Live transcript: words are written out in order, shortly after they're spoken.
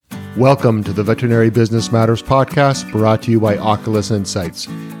Welcome to the Veterinary Business Matters podcast, brought to you by Oculus Insights.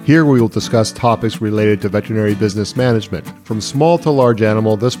 Here we will discuss topics related to veterinary business management. From small to large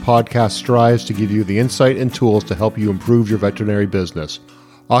animal, this podcast strives to give you the insight and tools to help you improve your veterinary business.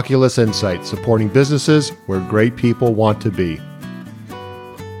 Oculus Insights, supporting businesses where great people want to be.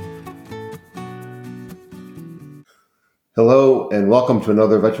 Hello, and welcome to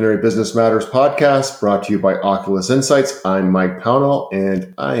another Veterinary Business Matters podcast brought to you by Oculus Insights. I'm Mike Pownall,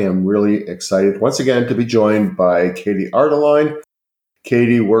 and I am really excited once again to be joined by Katie Ardeline.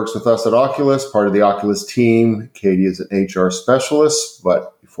 Katie works with us at Oculus, part of the Oculus team. Katie is an HR specialist,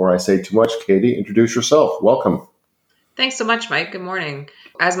 but before I say too much, Katie, introduce yourself. Welcome. Thanks so much, Mike. Good morning.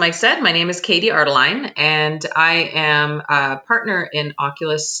 As Mike said, my name is Katie Ardeline, and I am a partner in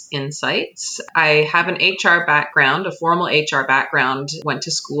Oculus Insights. I have an HR background, a formal HR background, went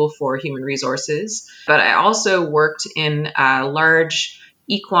to school for human resources, but I also worked in a large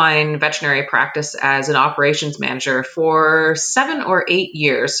equine veterinary practice as an operations manager for 7 or 8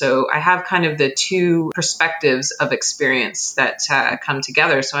 years. So I have kind of the two perspectives of experience that come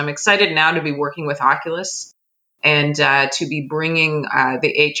together. So I'm excited now to be working with Oculus and to be bringing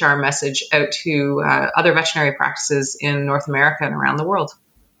the HR message out to other veterinary practices in North America and around the world.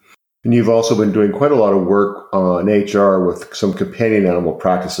 And you've also been doing quite a lot of work on HR with some companion animal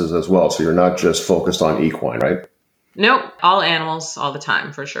practices as well. So you're not just focused on equine, right? Nope, all animals, all the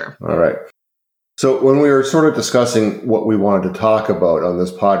time, for sure. All right. So when we were sort of discussing what we wanted to talk about on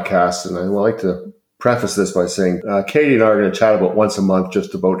this podcast, and I would like to preface this by saying Katie and I are going to chat about once a month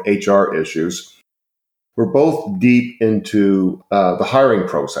just about HR issues. We're both deep into the hiring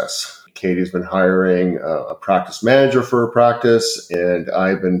process. Katie's been hiring a practice manager for her practice, and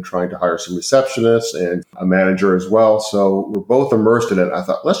I've been trying to hire some receptionists and a manager as well. So we're both immersed in it. I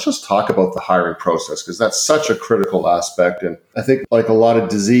thought, let's just talk about the hiring process because that's such a critical aspect. And I think like a lot of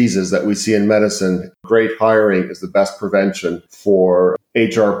diseases that we see in medicine, great hiring is the best prevention for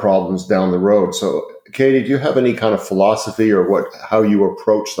HR problems down the road. So Katie, do you have any kind of philosophy or how you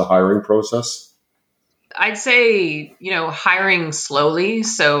approach the hiring process? I'd say, hiring slowly.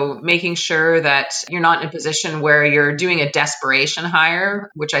 So making sure that you're not in a position where you're doing a desperation hire,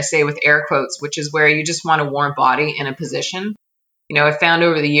 which I say with air quotes, which is where you just want a warm body in a position. I've found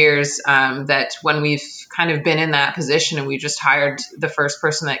over the years that when we've kind of been in that position and we just hired the first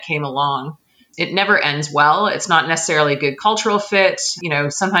person that came along, it never ends well. It's not necessarily a good cultural fit.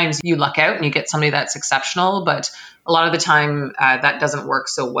 Sometimes you luck out and you get somebody that's exceptional, but a lot of the time that doesn't work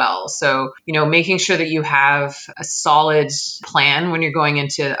so well. So, making sure that you have a solid plan when you're going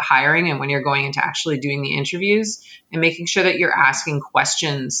into hiring and when you're going into actually doing the interviews, and making sure that you're asking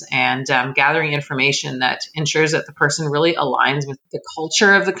questions and gathering information that ensures that the person really aligns with the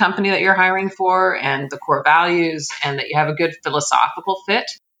culture of the company that you're hiring for and the core values, and that you have a good philosophical fit.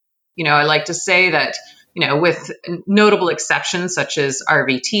 I like to say that, with notable exceptions such as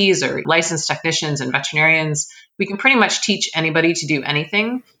RVTs or licensed technicians and veterinarians, we can pretty much teach anybody to do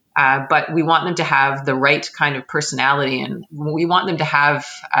anything, but we want them to have the right kind of personality, and we want them to have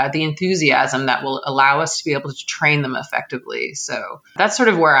the enthusiasm that will allow us to be able to train them effectively. So that's sort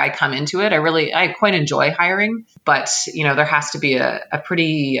of where I come into it. I quite enjoy hiring, but there has to be a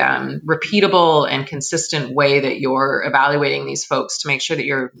pretty repeatable and consistent way that you're evaluating these folks to make sure that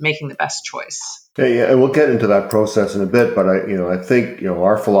you're making the best choice. Yeah, and we'll get into that process in a bit, but I think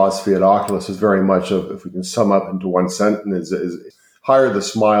our philosophy at Oculus is very much of, if we can sum up into one sentence, is hire the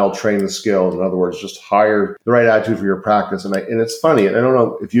smile, train the skills. In other words, just hire the right attitude for your practice. And it's funny, and I don't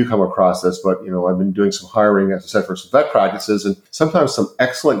know if you come across this, but I've been doing some hiring, as I said, for some vet practices, and sometimes some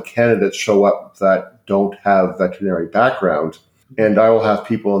excellent candidates show up that don't have veterinary background. And I will have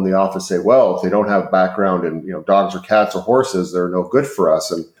people in the office say, well, if they don't have background in dogs or cats or horses, they're no good for us.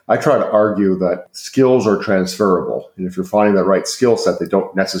 And I try to argue that skills are transferable. And if you're finding the right skill set, they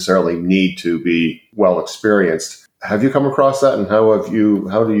don't necessarily need to be well experienced. Have you come across that? And how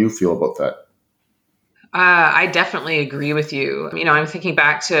do you feel about that? I definitely agree with you. I'm thinking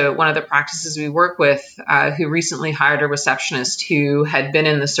back to one of the practices we work with who recently hired a receptionist who had been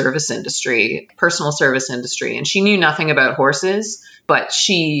in the service industry, personal service industry, and she knew nothing about horses, but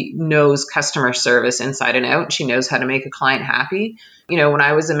she knows customer service inside and out. She knows how to make a client happy. When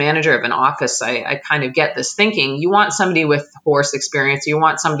I was a manager of an office, I kind of get this thinking, you want somebody with horse experience, you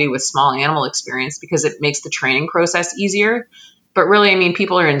want somebody with small animal experience because it makes the training process easier. But really,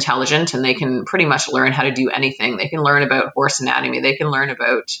 people are intelligent and they can pretty much learn how to do anything. They can learn about horse anatomy. They can learn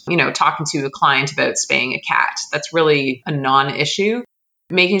about, talking to a client about spaying a cat. That's really a non-issue.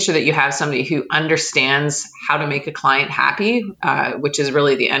 Making sure that you have somebody who understands how to make a client happy, which is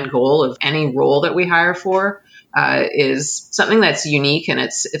really the end goal of any role that we hire for. is something that's unique, and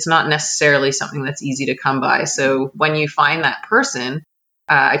it's not necessarily something that's easy to come by. So when you find that person,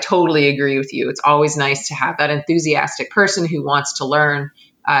 I totally agree with you. It's always nice to have that enthusiastic person who wants to learn,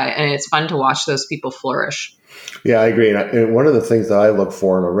 and it's fun to watch those people flourish. Yeah, I agree. And one of the things that I look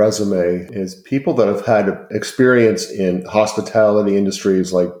for in a resume is people that have had experience in hospitality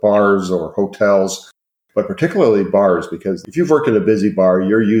industries like bars or hotels, but particularly bars, because if you've worked in a busy bar,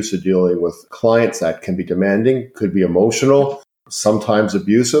 you're used to dealing with clients that can be demanding, could be emotional, sometimes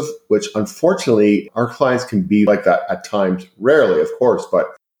abusive, which unfortunately our clients can be like that at times, rarely, of course, but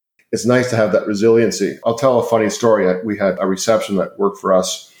it's nice to have that resiliency. I'll tell a funny story. We had a reception that worked for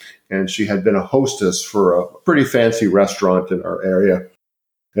us, and she had been a hostess for a pretty fancy restaurant in our area.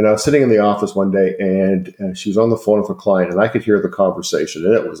 And I was sitting in the office one day, and she was on the phone with a client, and I could hear the conversation,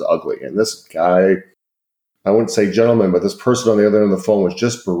 and it was ugly. And this guy, I wouldn't say gentleman, but this person on the other end of the phone was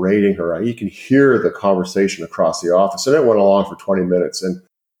just berating her. You can hear the conversation across the office, and it went along for 20 minutes. And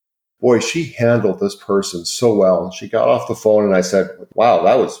boy, she handled this person so well. She got off the phone, and I said, wow,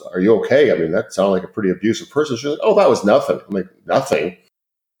 are you okay? I mean, that sounded like a pretty abusive person. She's like, oh, that was nothing. I'm like, nothing?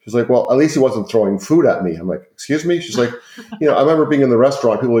 She's like, well, at least he wasn't throwing food at me. I'm like, excuse me? She's like, I remember being in the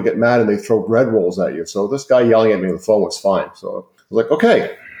restaurant, people would get mad and they throw bread rolls at you. So this guy yelling at me on the phone was fine. So I was like,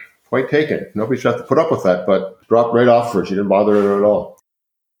 okay, point taken. Nobody should have to put up with that, but dropped right off her. She didn't bother her at all.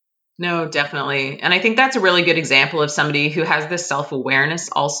 No, definitely. And I think that's a really good example of somebody who has this self-awareness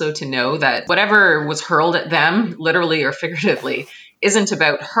also to know that whatever was hurled at them, literally or figuratively, isn't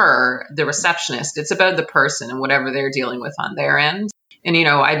about her, the receptionist. It's about the person and whatever they're dealing with on their end. And,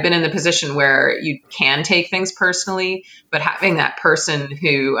 I've been in the position where you can take things personally, but having that person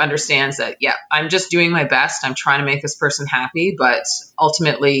who understands that, yeah, I'm just doing my best. I'm trying to make this person happy, but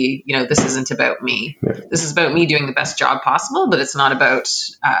ultimately, this isn't about me. Yeah. This is about me doing the best job possible, but it's not about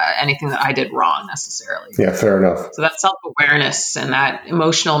anything that I did wrong necessarily. Yeah, fair enough. So that self-awareness and that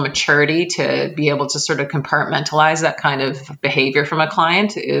emotional maturity to be able to sort of compartmentalize that kind of behavior from a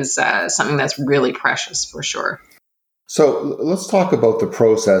client is something that's really precious for sure. So let's talk about the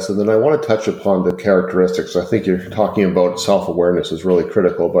process, and then I want to touch upon the characteristics. I think you're talking about self-awareness is really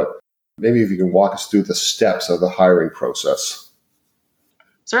critical, but maybe if you can walk us through the steps of the hiring process.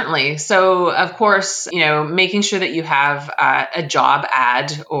 Certainly. So, of course, making sure that you have a job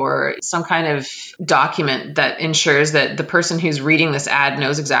ad or some kind of document that ensures that the person who's reading this ad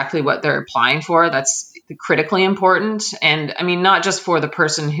knows exactly what they're applying for. That's critically important. And I mean, not just for the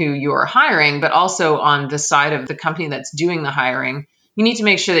person who you're hiring, but also on the side of the company that's doing the hiring. You need to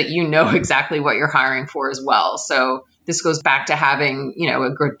make sure that you know exactly what you're hiring for as well. So this goes back to having, a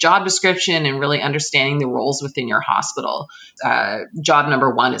good job description and really understanding the roles within your hospital. Job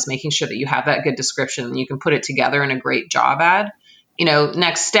number one is making sure that you have that good description and you can put it together in a great job ad.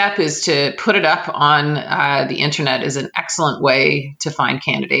 Next step is to put it up on the internet is an excellent way to find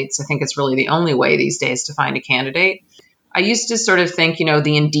candidates. I think it's really the only way these days to find a candidate. I used to sort of think,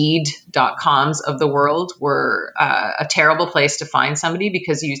 the Indeed.coms of the world were a terrible place to find somebody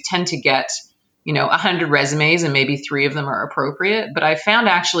because you tend to get 100 resumes and maybe 3 of them are appropriate. But I found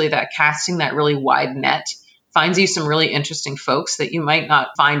actually that casting that really wide net finds you some really interesting folks that you might not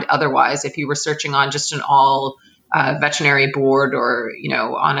find otherwise if you were searching on just an all veterinary board or,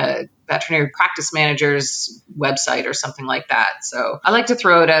 on a veterinary practice manager's website or something like that. So I like to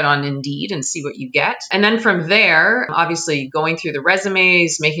throw it out on Indeed and see what you get. And then from there, obviously going through the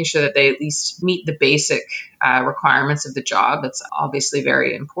resumes, making sure that they at least meet the basic requirements of the job. That's obviously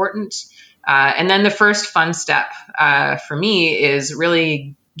very important. And then the first fun step for me is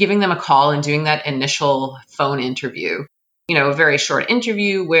really giving them a call and doing that initial phone interview. A very short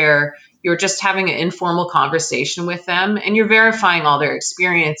interview where you're just having an informal conversation with them and you're verifying all their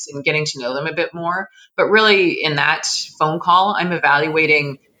experience and getting to know them a bit more. But really in that phone call, I'm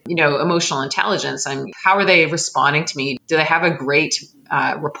evaluating, emotional intelligence. How are they responding to me? Do they have a great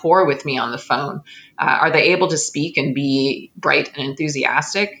rapport with me on the phone? Are they able to speak and be bright and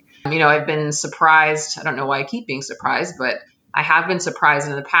enthusiastic? I've been surprised. I don't know why I keep being surprised, but I have been surprised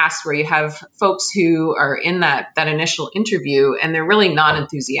in the past where you have folks who are in that initial interview and they're really not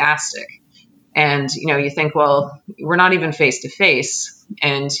enthusiastic. And, you think, well, we're not even face to face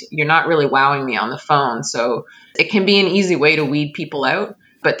and you're not really wowing me on the phone. So it can be an easy way to weed people out.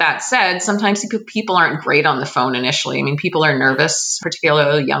 But that said, sometimes people aren't great on the phone initially. People are nervous,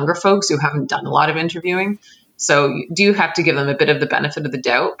 particularly younger folks who haven't done a lot of interviewing. So you do have to give them a bit of the benefit of the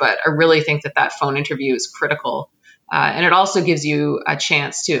doubt. But I really think that phone interview is critical. And it also gives you a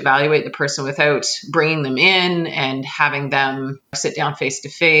chance to evaluate the person without bringing them in and having them sit down face to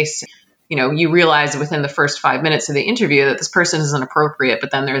face. you realize within the first 5 minutes of the interview that this person isn't appropriate,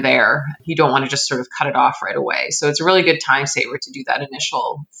 but then they're there. You don't want to just sort of cut it off right away. So it's a really good time saver to do that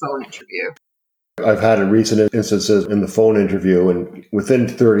initial phone interview. I've had recent instances in the phone interview, and within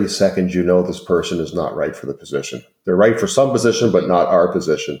 30 seconds, this person is not right for the position. They're right for some position, but not our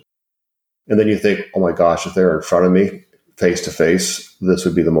position. And then you think, oh my gosh, if they're in front of me face to face, this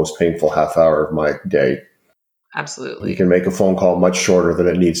would be the most painful half hour of my day. Absolutely. You can make a phone call much shorter than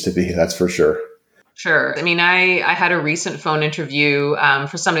it needs to be. That's for sure. Sure. I mean, I had a recent phone interview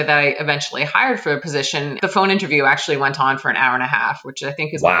for somebody that I eventually hired for a position. The phone interview actually went on for an hour and a half, which I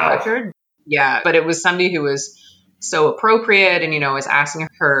think is a record. Yeah, but it was somebody who was so appropriate and, was asking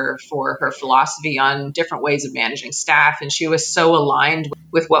her for her philosophy on different ways of managing staff. And she was so aligned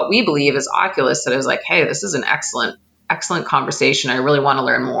with what we believe as Oculus that I was like, hey, this is an excellent conversation. I really want to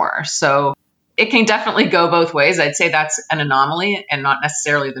learn more. So it can definitely go both ways. I'd say that's an anomaly and not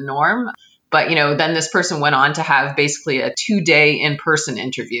necessarily the norm. But, then this person went on to have basically a 2-day in-person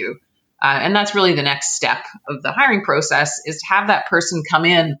interview. And that's really the next step of the hiring process, is to have that person come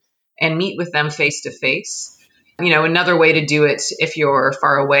in and meet with them face to face. Another way to do it if you're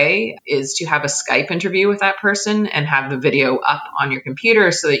far away is to have a Skype interview with that person and have the video up on your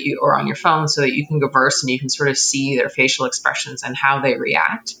computer or on your phone so that you can converse and you can sort of see their facial expressions and how they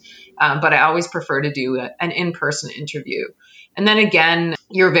react. But I always prefer to do an in-person interview. And then again,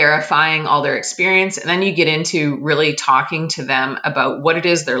 you're verifying all their experience, and then you get into really talking to them about what it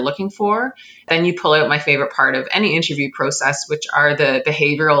is they're looking for. Then you pull out my favorite part of any interview process, which are the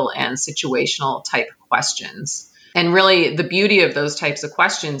behavioral and situational type questions. And really, the beauty of those types of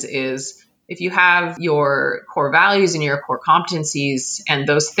questions is if you have your core values and your core competencies and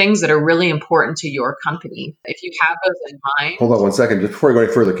those things that are really important to your company, if you have those in mind. Hold on one second. Just before we go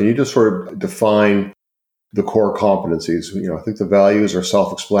any further, can you just sort of define the core competencies? I think the values are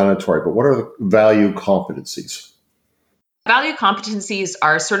self-explanatory, but what are the value competencies? Value competencies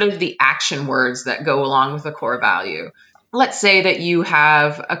are sort of the action words that go along with a core value. Let's say that you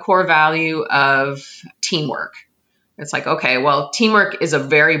have a core value of teamwork. It's like, okay, well, teamwork is a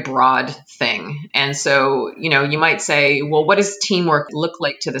very broad thing. And so, you might say, well, what does teamwork look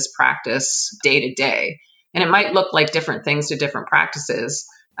like to this practice day to day? And it might look like different things to different practices.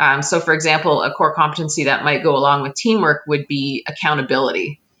 So, for example, a core competency that might go along with teamwork would be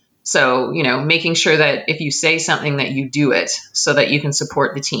accountability. So, making sure that if you say something that you do it so that you can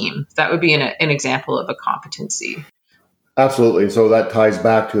support the team. That would be an example of a competency. Absolutely. So that ties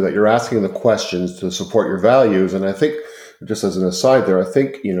back to that you're asking the questions to support your values. And I think, just as an aside there, I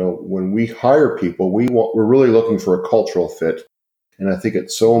think, when we hire people, we're really looking for a cultural fit. And I think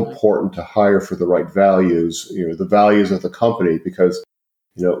it's so important to hire for the right values, the values of the company, because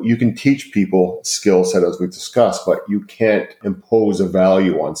you can teach people skill set as we discussed, but you can't impose a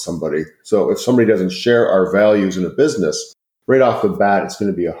value on somebody. So if somebody doesn't share our values in a business, right off the bat, it's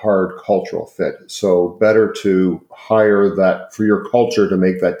going to be a hard cultural fit. So better to hire that for your culture to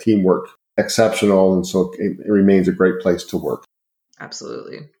make that teamwork exceptional. And so it remains a great place to work.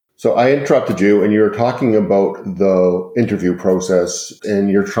 Absolutely. So I interrupted you and you were talking about the interview process and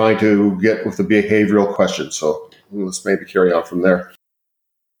you're trying to get with the behavioral questions. So let's maybe carry on from there.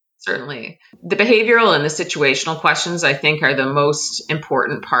 Certainly. The behavioral and the situational questions, I think, are the most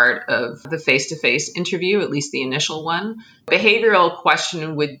important part of the face-to-face interview, at least the initial one. Behavioral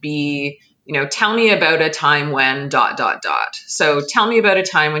question would be, tell me about a time when ... So tell me about a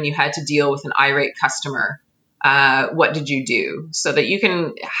time when you had to deal with an irate customer. What did you do? So that you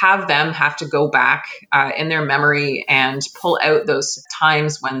can have them have to go back in their memory and pull out those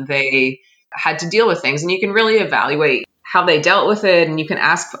times when they had to deal with things. And you can really evaluate how they dealt with it. And you can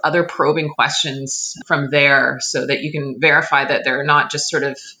ask other probing questions from there so that you can verify that they're not just sort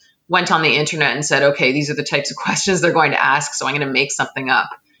of went on the internet and said, okay, these are the types of questions they're going to ask, so I'm going to make something up,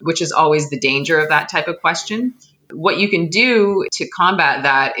 which is always the danger of that type of question. What you can do to combat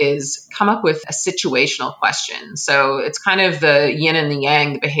that is come up with a situational question. So it's kind of the yin and the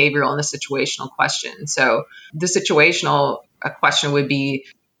yang, the behavioral and the situational question. So the situational question would be,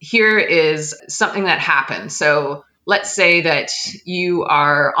 here is something that happened. So let's say that you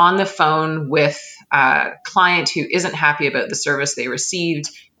are on the phone with a client who isn't happy about the service they received,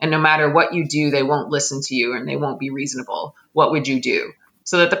 and no matter what you do, they won't listen to you and they won't be reasonable. What would you do?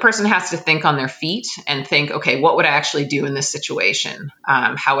 So that the person has to think on their feet and think, okay, what would I actually do in this situation?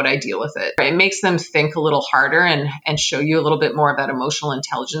 How would I deal with it? It makes them think a little harder and show you a little bit more of that emotional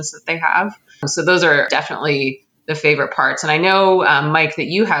intelligence that they have. So those are definitely the favorite parts. And I know, Mike, that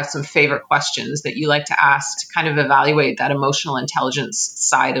you have some favorite questions that you like to ask to kind of evaluate that emotional intelligence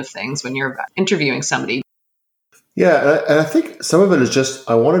side of things when you're interviewing somebody. Yeah, and I think some of it is just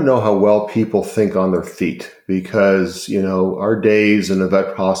I want to know how well people think on their feet because, our days in a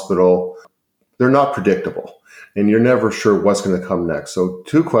vet hospital, they're not predictable and you're never sure what's going to come next. So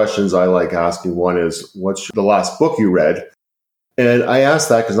two questions I like asking. One is, what's the last book you read? And I ask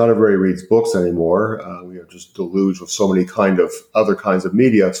that because not everybody reads books anymore. We are just deluged with so many other kinds of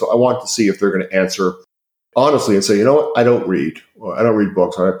media. So I want to see if they're going to answer honestly and say, you know what, I don't read. Or I don't read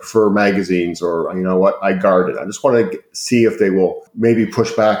books. Or I prefer magazines, or you know what, I garden. I just want to see if they will maybe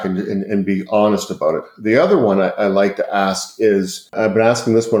push back and be honest about it. The other one I like to ask is, I've been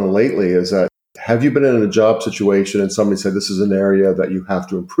asking this one lately, is that have you been in a job situation and somebody said this is an area that you have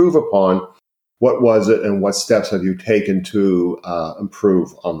to improve upon? What was it, and what steps have you taken to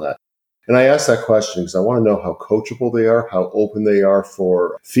improve on that? And I ask that question because I want to know how coachable they are, how open they are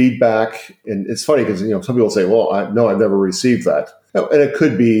for feedback. And it's funny because, some people say, well, I've never received that. And it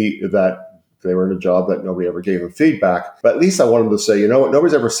could be that they were in a job that nobody ever gave them feedback. But at least I want them to say, you know what,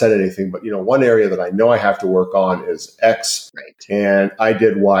 nobody's ever said anything. But, one area that I know I have to work on is X. Right. And I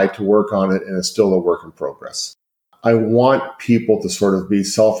did Y to work on it, and it's still a work in progress. I want people to sort of be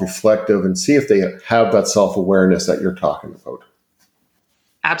self-reflective and see if they have that self-awareness that you're talking about.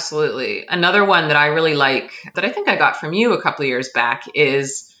 Absolutely. Another one that I really like that I think I got from you a couple of years back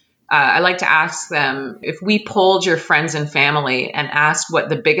is I like to ask them, if we polled your friends and family and asked what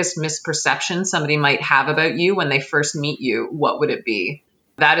the biggest misperception somebody might have about you when they first meet you, what would it be?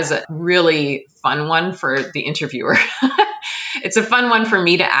 That is a really fun one for the interviewer. It's a fun one for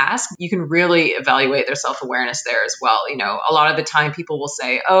me to ask. You can really evaluate their self-awareness there as well. A lot of the time people will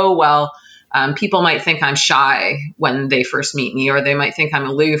say, oh, well, people might think I'm shy when they first meet me, or they might think I'm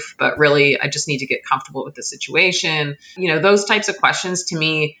aloof, but really I just need to get comfortable with the situation. Those types of questions, to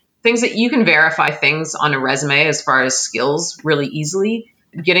me, things that you can verify things on a resume as far as skills really easily.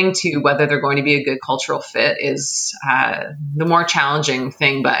 Getting to whether they're going to be a good cultural fit is the more challenging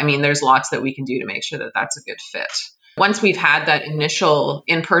thing. But there's lots that we can do to make sure that that's a good fit. Once we've had that initial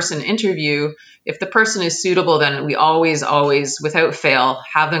in-person interview, if the person is suitable, then we always, without fail,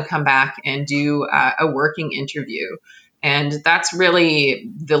 have them come back and do a working interview. And that's really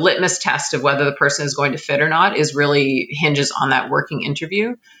the litmus test of whether the person is going to fit or not, is really hinges on that working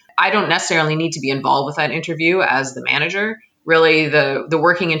interview. I don't necessarily need to be involved with that interview as the manager. Really, the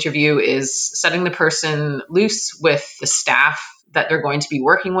working interview is setting the person loose with the staff that they're going to be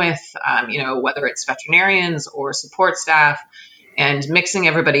working with, whether it's veterinarians or support staff, and mixing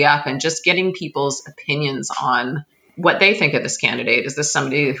everybody up and just getting people's opinions on what they think of this candidate. Is this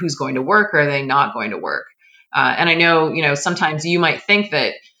somebody who's going to work, or are they not going to work? And I know, sometimes you might think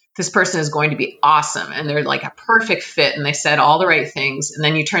that this person is going to be awesome and they're like a perfect fit and they said all the right things. And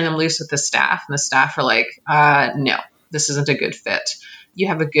then you turn them loose with the staff and the staff are like, no, this isn't a good fit. You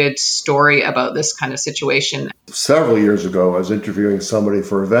have a good story about this kind of situation. Several years ago, I was interviewing somebody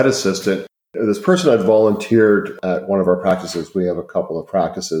for a vet assistant. This person had volunteered at one of our practices. We have a couple of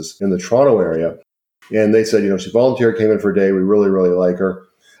practices in the Toronto area. And they said, she volunteered, came in for a day. We really, really like her.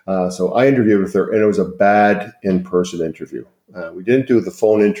 So I interviewed with her, and it was a bad in-person interview. We didn't do the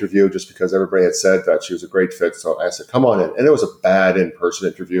phone interview just because everybody had said that she was a great fit. So I said, come on in. And it was a bad in-person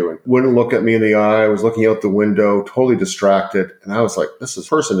interview, and wouldn't look at me in the eye. I was looking out the window, totally distracted. And I was like, this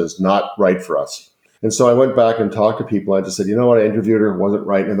person is not right for us. And so I went back and talked to people. I just said, you know what? I interviewed her, wasn't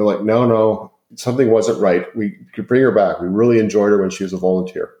right. And they're like, no, something wasn't right. We could bring her back. We really enjoyed her when she was a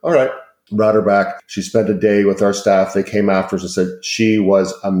volunteer. All right. Brought her back. She spent a day with our staff. They came after us and said, she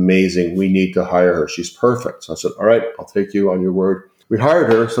was amazing. We need to hire her. She's perfect. So I said, all right, I'll take you on your word. We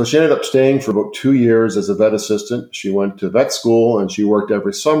hired her. So she ended up staying for about 2 years as a vet assistant. She went to vet school and she worked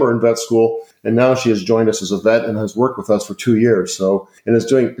every summer in vet school. And now she has joined us as a vet and has worked with us for 2 years. So, and is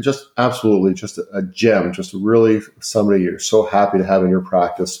doing just absolutely just a gem, just really somebody you're so happy to have in your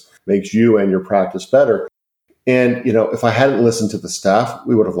practice, makes you and your practice better. And, if I hadn't listened to the staff,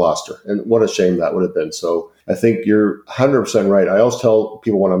 we would have lost her. And what a shame that would have been. So I think you're 100% right. I always tell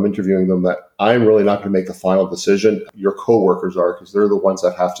people when I'm interviewing them that I'm really not going to make the final decision. Your coworkers are, because they're the ones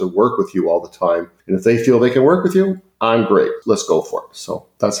that have to work with you all the time. And if they feel they can work with you, I'm great. Let's go for it. So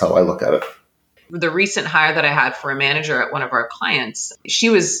that's how I look at it. The recent hire that I had for a manager at one of our clients, she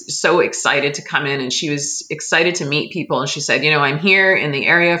was so excited to come in and she was excited to meet people. And she said, I'm here in the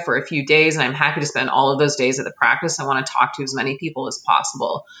area for a few days and I'm happy to spend all of those days at the practice. I want to talk to as many people as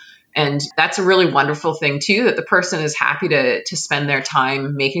possible. And that's a really wonderful thing too, that the person is happy to spend their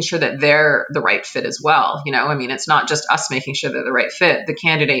time making sure that they're the right fit as well. I mean, it's not just us making sure they're the right fit. The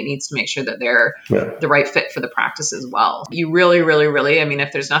candidate needs to make sure that they're the right fit for the practice as well. You really, really, really, I mean,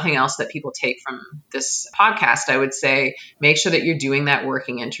 if there's nothing else that people take from this podcast, I would say make sure that you're doing that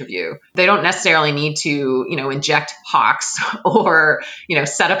working interview. They don't necessarily need to, inject hawks or,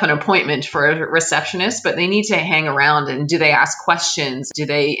 set up an appointment for a receptionist, but they need to hang around. And do they ask questions? Do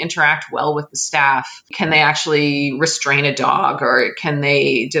they interact well with the staff? Can they actually restrain a dog, or do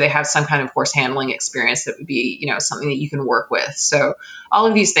they have some kind of horse handling experience that would be, something that you can work with? So all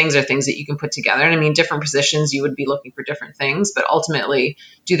of these things are things that you can put together. And I mean, different positions, you would be looking for different things, but ultimately,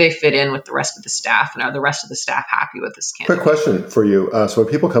 do they fit in with the rest of the staff, and are the rest of the staff happy with this candidate? Quick question for you. So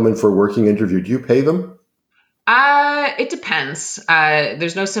when people come in for a working interview, do you pay them? It depends.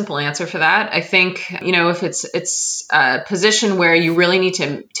 There's no simple answer for that. I think, if it's a position where you really need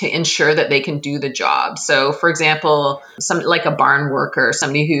to ensure that they can do the job. So for example, like a barn worker,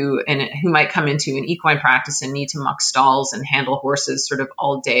 somebody who might come into an equine practice and need to muck stalls and handle horses sort of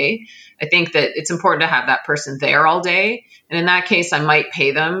all day. I think that it's important to have that person there all day. And in that case, I might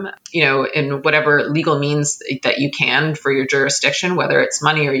pay them, in whatever legal means that you can for your jurisdiction, whether it's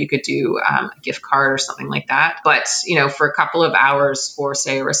money or you could do a gift card or something like that. But, for a couple of hours for,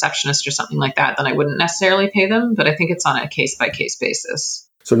 say, a receptionist or something like that, then I wouldn't necessarily pay them. But I think it's on a case-by-case basis.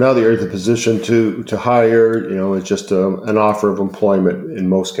 So now that you're in the position to hire, it's just an offer of employment in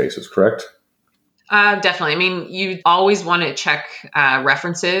most cases, correct? Definitely. I mean, you always want to check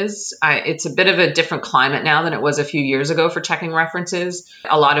references. It's a bit of a different climate now than it was a few years ago for checking references.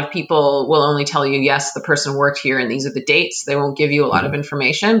 A lot of people will only tell you, yes, the person worked here and these are the dates. They won't give you a lot of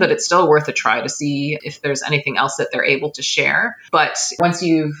information, but it's still worth a try to see if there's anything else that they're able to share. But once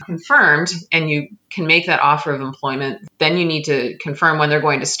you've confirmed and you can make that offer of employment, then you need to confirm when they're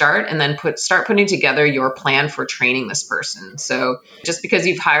going to start, and then start putting together your plan for training this person. So just because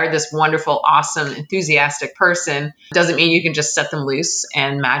you've hired this wonderful, awesome, enthusiastic person doesn't mean you can just set them loose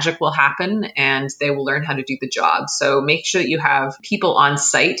and magic will happen and they will learn how to do the job. So make sure that you have people on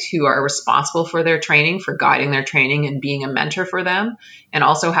site who are responsible for their training, for guiding their training and being a mentor for them, and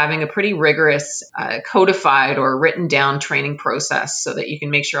also having a pretty rigorous codified or written down training process so that you can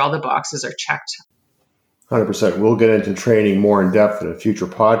make sure all the boxes are checked. 100%. We'll get into training more in depth in a future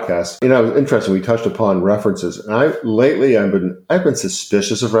podcast. It was interesting. We touched upon references, and I've been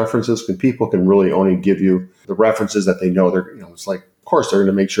suspicious of references, because people can really only give you the references that they know. It's like, of course, they're going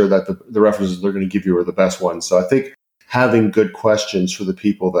to make sure that the references they're going to give you are the best ones. So I think having good questions for the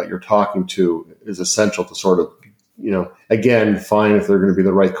people that you're talking to is essential to sort of, again, find if they're going to be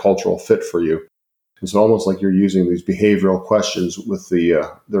the right cultural fit for you. It's almost like you're using these behavioral questions with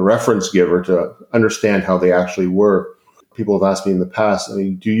the reference giver to understand how they actually were. People have asked me in the past, I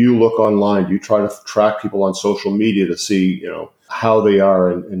mean, do you look online? Do you try to track people on social media to see, how they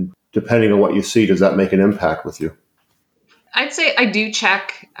are? And depending on what you see, does that make an impact with you? I'd say I do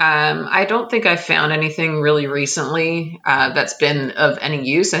check. I don't think I've found anything really recently that's been of any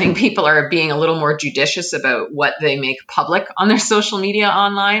use. I think people are being a little more judicious about what they make public on their social media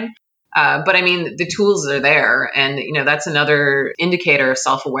online. But I mean, the tools are there, and that's another indicator of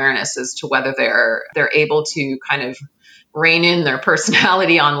self-awareness as to whether they're able to kind of rein in their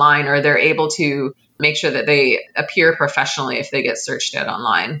personality online, or they're able to make sure that they appear professionally if they get searched out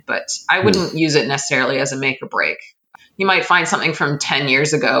online. But I wouldn't use it necessarily as a make or break. You might find something from 10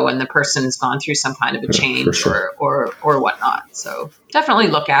 years ago and the person's gone through some kind of a change sure. or whatnot. So definitely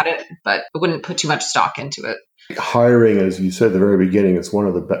look at it, but I wouldn't put too much stock into it. Hiring, as you said at the very beginning, is one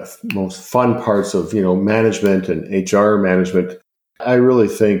of the best, most fun parts of, management and HR management. I really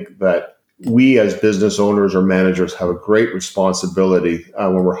think that we as business owners or managers have a great responsibility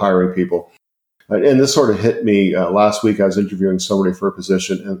when we're hiring people. And this sort of hit me last week. I was interviewing somebody for a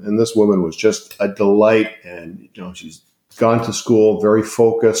position, and this woman was just a delight. And, she's gone to school, very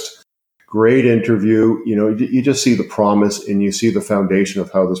focused, great interview. You just see the promise and you see the foundation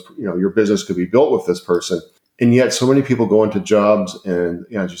of how this, your business could be built with this person. And yet so many people go into jobs and,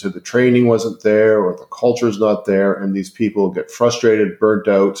 as you said, the training wasn't there or the culture's not there. And these people get frustrated, burnt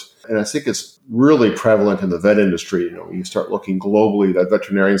out. And I think it's really prevalent in the vet industry. When you start looking globally, that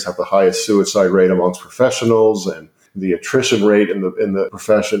veterinarians have the highest suicide rate amongst professionals and the attrition rate in the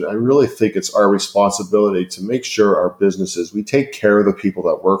profession. I really think it's our responsibility to make sure our businesses, we take care of the people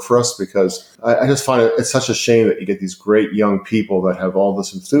that work for us, because I just find it's such a shame that you get these great young people that have all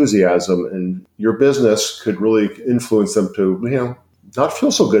this enthusiasm, and your business could really influence them to, not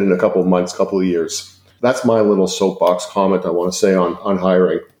feel so good in a couple of months, couple of years. That's my little soapbox comment I want to say on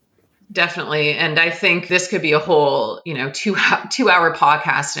hiring. Definitely. And I think this could be a whole, 2 hour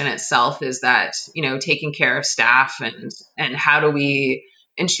podcast in itself, is that, taking care of staff and how do we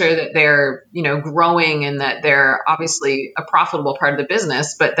ensure that they're, growing and that they're obviously a profitable part of the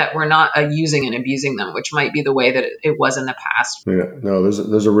business, but that we're not using and abusing them, which might be the way that it was in the past. Yeah, no,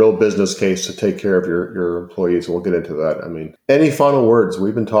 there's a real business case to take care of your employees. We'll get into that. I mean, any final words?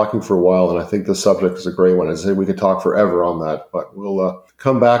 We've been talking for a while, and I think the subject is a great one. I say we could talk forever on that, but we'll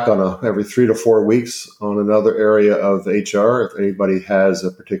come back on every 3 to 4 weeks on another area of HR. If anybody has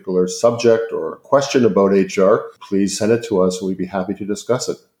a particular subject or a question about HR, please send it to us. We'd be happy to discuss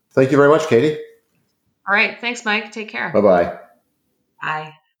it. Thank you very much, Katie. All right. Thanks, Mike. Take care. Bye-bye.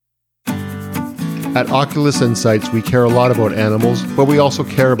 Bye. At Oculus Insights, we care a lot about animals, but we also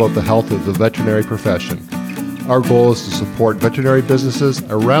care about the health of the veterinary profession. Our goal is to support veterinary businesses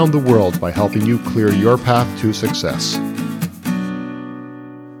around the world by helping you clear your path to success.